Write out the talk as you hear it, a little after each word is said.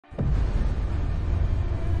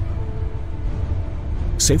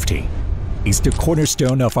Safety is the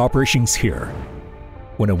cornerstone of operations here.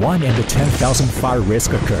 When a 1 in 10,000 fire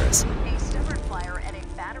risk occurs, A stubborn fire at a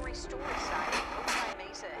battery storage site in Ojai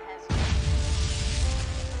Mesa has...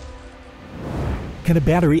 can a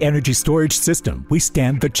battery energy storage system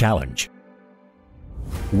withstand the challenge?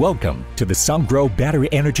 Welcome to the Sungrow Battery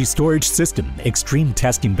Energy Storage System Extreme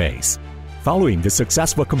Testing Base. Following the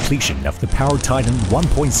successful completion of the PowerTitan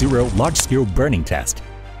 1.0 large-scale burning test,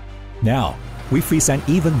 now we face an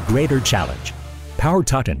even greater challenge: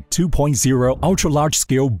 PowerTitan 2.0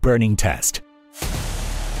 ultra-large-scale burning test.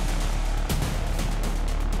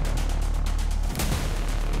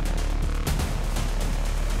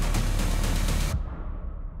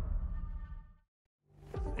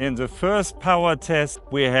 In the first power test,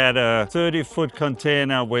 we had a 30-foot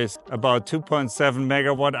container with about 2.7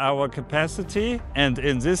 megawatt-hour capacity. And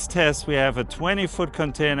in this test, we have a 20-foot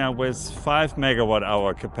container with 5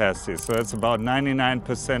 megawatt-hour capacity. So that's about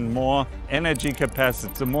 99% more energy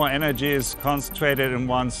capacity. The more energy is concentrated in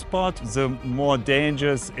one spot, the more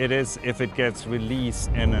dangerous it is if it gets released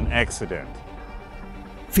in an accident.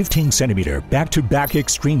 15-centimeter back-to-back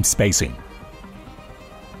extreme spacing.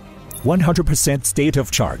 100% state of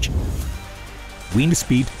charge. Wind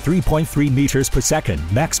speed 3.3 meters per second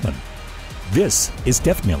maximum. This is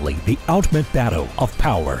definitely the ultimate battle of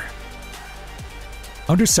power.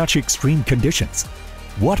 Under such extreme conditions,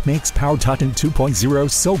 what makes PowerTitan 2.0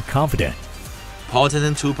 so confident?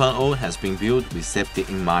 PowerTitan 2.0 has been built with safety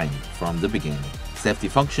in mind from the beginning. Safety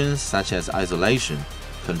functions such as isolation,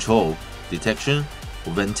 control, detection,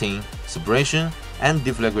 venting, separation, and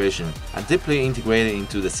deflagration are deeply integrated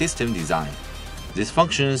into the system design. These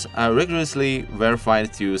functions are rigorously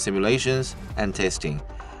verified through simulations and testing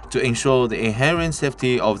to ensure the inherent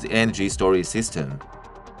safety of the energy storage system.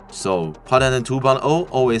 So, PowerTitan 2.0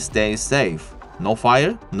 always stays safe. No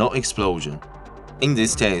fire, no explosion. In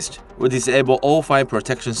this test, we disable all fire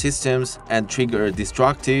protection systems and trigger a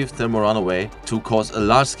destructive thermal runaway to cause a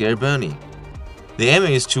large-scale burning. The aim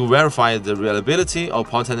is to verify the reliability of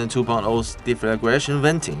PowerTitan 2.0's deflagration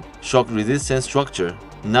venting, shock-resistant structure,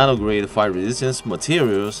 nano-grade fire-resistant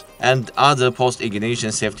materials, and other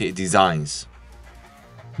post-ignition safety designs.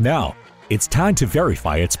 Now, it's time to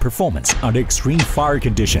verify its performance under extreme fire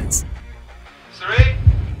conditions. 3,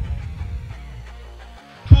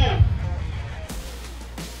 2,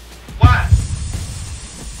 1.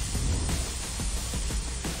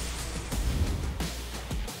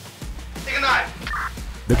 Ignite!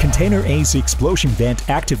 The Container A's explosion vent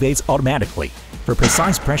activates automatically for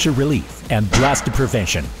precise pressure relief and blast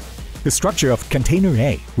prevention. The structure of Container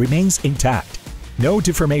A remains intact. No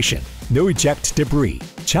deformation, no eject debris.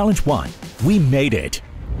 Challenge 1. We made it!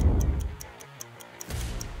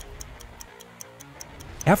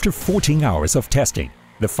 After 14 hours of testing,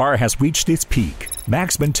 the fire has reached its peak.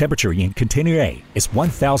 Maximum temperature in Container A is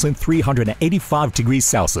 1,385 degrees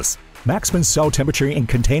Celsius. Maximum cell temperature in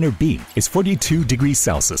Container B is 42 degrees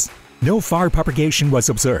Celsius. No fire propagation was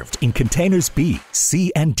observed in Containers B,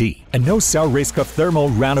 C, and D, and no cell risk of thermal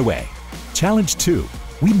runaway. Challenge 2.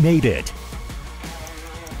 We made it!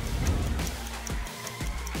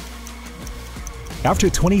 After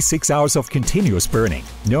 26 hours of continuous burning,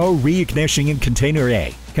 no reignition in Container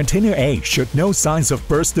A. Container A showed no signs of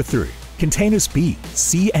burst through. Containers B,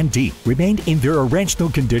 C, and D remained in their original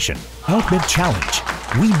condition. Ultimate challenge.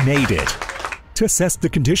 We made it! To assess the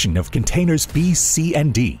condition of Containers B, C,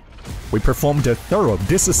 and D, we performed a thorough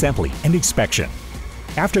disassembly and inspection.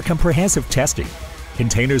 After comprehensive testing,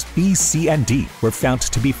 Containers B, C, and D were found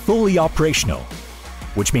to be fully operational,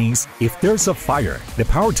 which means if there's a fire, the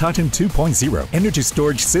PowerTitan 2.0 energy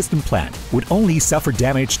storage system plant would only suffer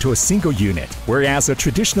damage to a single unit, whereas a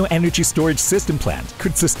traditional energy storage system plant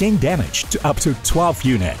could sustain damage to up to 12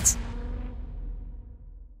 units.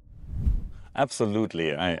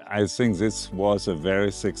 Absolutely. I think this was a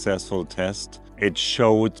very successful test. It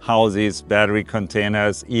showed how these battery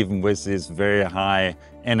containers, even with this very high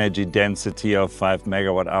energy density of 5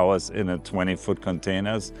 megawatt hours in a 20-foot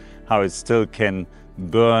containers, how it still can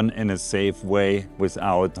burn in a safe way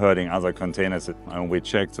without hurting other containers. And we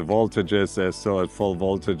checked the voltages, they're still at full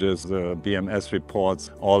voltages, the BMS reports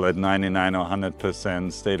all at 99 or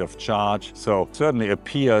 100% state of charge. So certainly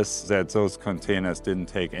appears that those containers didn't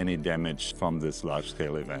take any damage from this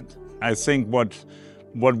large-scale event. I think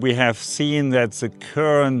what we have seen that the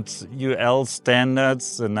current UL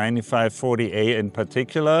standards, the 9540A in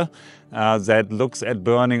particular, that looks at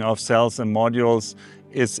burning of cells and modules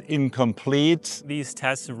is incomplete. These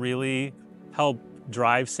tests really help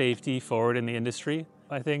drive safety forward in the industry.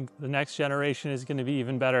 I think the next generation is going to be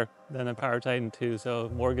even better than the PowerTitan 2,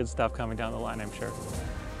 so more good stuff coming down the line, I'm sure.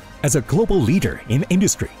 As a global leader in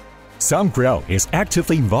industry, Sungrow is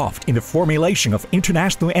actively involved in the formulation of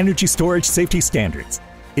international energy storage safety standards,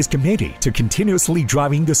 is committed to continuously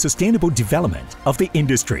driving the sustainable development of the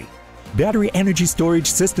industry. Battery energy storage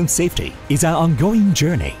system safety is an ongoing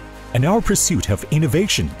journey, and our pursuit of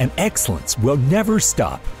innovation and excellence will never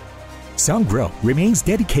stop. Sungrow remains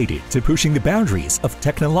dedicated to pushing the boundaries of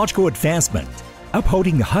technological advancement,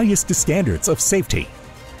 upholding the highest standards of safety,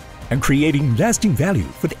 and creating lasting value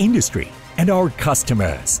for the industry and our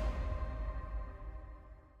customers.